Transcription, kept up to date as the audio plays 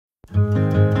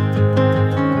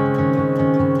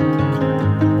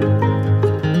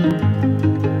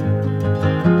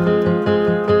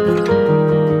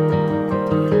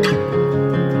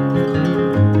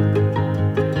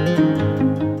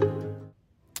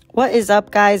What is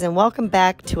up, guys, and welcome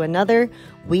back to another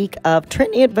week of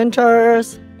Trinity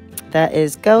Adventures. That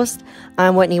is Ghost.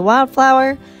 I'm Whitney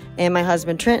Wildflower, and my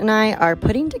husband Trent and I are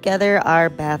putting together our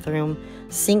bathroom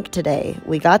sink today.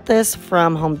 We got this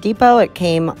from Home Depot. It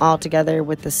came all together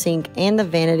with the sink and the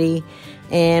vanity,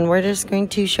 and we're just going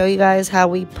to show you guys how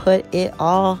we put it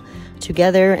all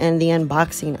together and the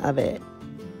unboxing of it.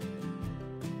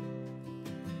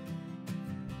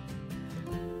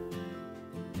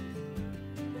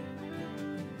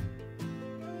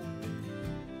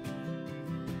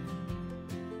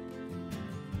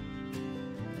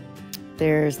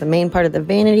 There's the main part of the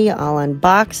vanity all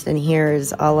unboxed, and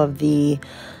here's all of the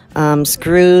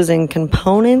screws and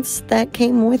components that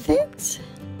came with it,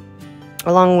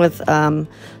 along with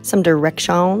some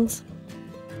directions.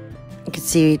 You can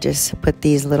see we just put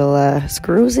these little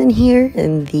screws in here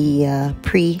in the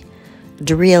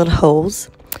pre-drilled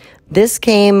holes. This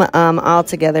came all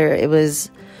together. It was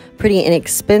pretty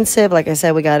inexpensive. Like I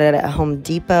said, we got it at Home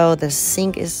Depot. The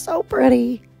sink is so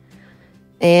pretty.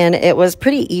 And it was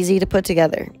pretty easy to put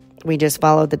together. We just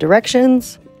followed the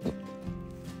directions,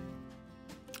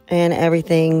 and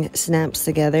everything snaps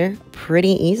together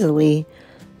pretty easily.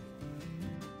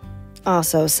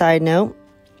 Also, side note,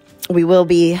 we will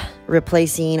be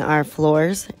replacing our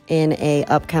floors in a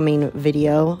upcoming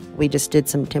video. We just did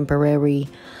some temporary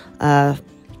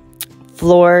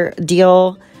floor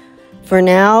deal for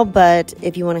now, but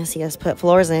if you want to see us put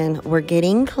floors in, we're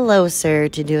getting closer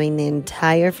to doing the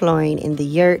entire flooring in the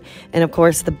yurt. And of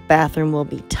course, the bathroom will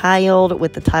be tiled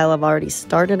with the tile I've already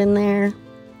started in there.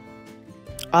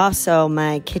 Also,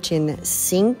 my kitchen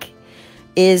sink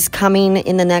is coming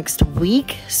in the next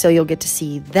week, so you'll get to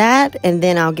see that. And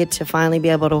then I'll get to finally be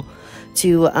able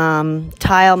to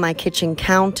tile my kitchen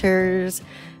counters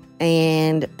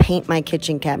and paint my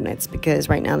kitchen cabinets, because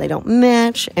right now they don't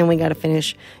match, and we got to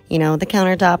finish, the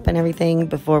countertop and everything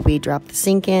before we drop the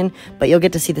sink in. But you'll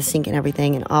get to see the sink and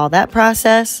everything and all that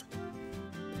process.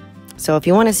 So if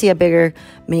you want to see a bigger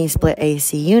mini split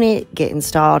AC unit get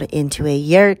installed into a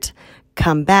yurt,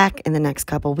 come back in the next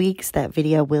couple weeks. That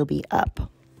video will be up.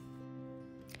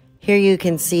 Here you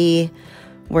can see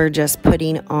we're just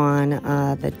putting on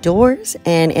the doors,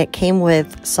 and it came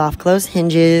with soft close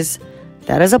hinges.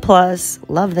 That is a plus.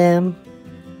 Love them.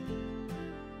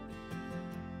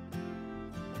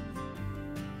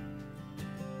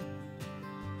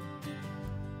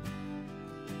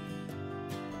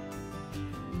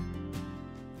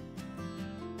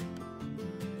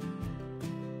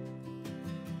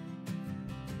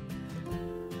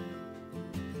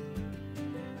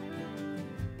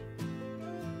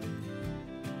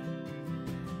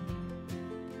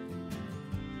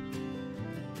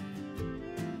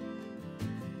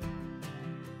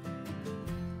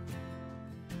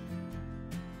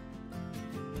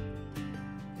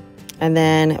 And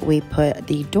then we put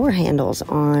the door handles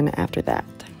on after that.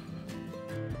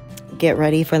 Get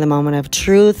ready for the moment of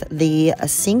truth, the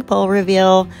sink bowl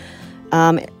reveal.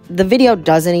 The video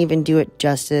doesn't even do it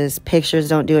justice. Pictures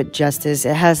don't do it justice.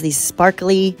 It has these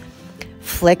sparkly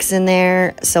flicks in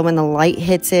there, so when the light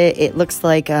hits it, it looks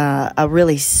like a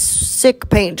really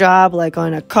sick paint job, like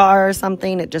on a car or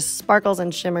something. It just sparkles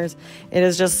and shimmers. It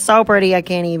is just so pretty, I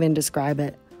can't even describe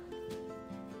it.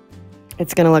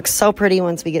 It's going to look so pretty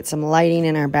once we get some lighting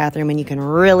in our bathroom and you can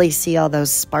really see all those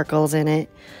sparkles in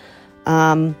it.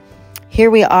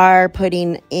 Here we are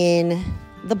putting in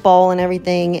the bowl and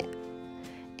everything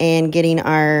and getting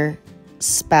our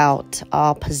spout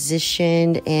all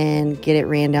positioned and get it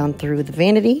ran down through the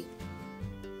vanity.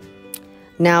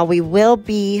 Now we will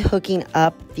be hooking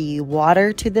up the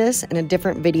water to this in a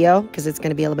different video because it's going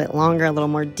to be a little bit longer, a little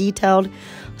more detailed.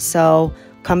 So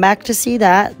come back to see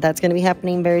that. That's going to be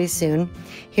happening very soon.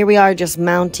 Here we are just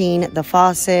mounting the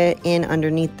faucet in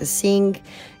underneath the sink,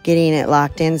 getting it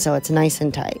locked in so it's nice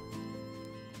and tight.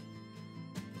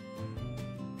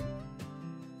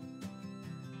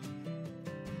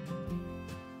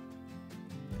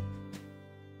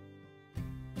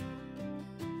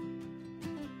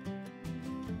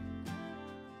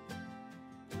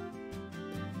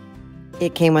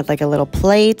 It came with like a little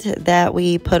plate that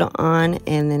we put on,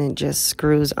 and then it just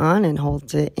screws on and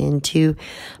holds it into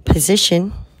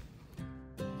position.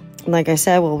 Like I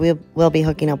said, we'll be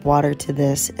hooking up water to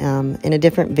this in a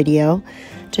different video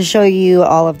to show you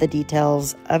all of the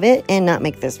details of it and not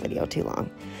make this video too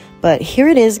long. But here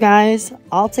it is, guys,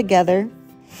 all together.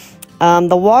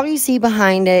 The wall you see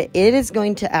behind it, it is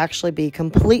going to actually be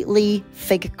completely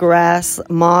fake grass,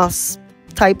 moss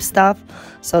type stuff.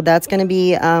 So that's going to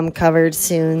be covered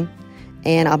soon.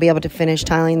 And I'll be able to finish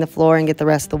tiling the floor and get the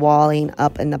rest of the walling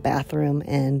up in the bathroom.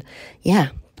 And yeah,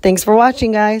 thanks for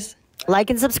watching, guys. Like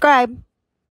and subscribe.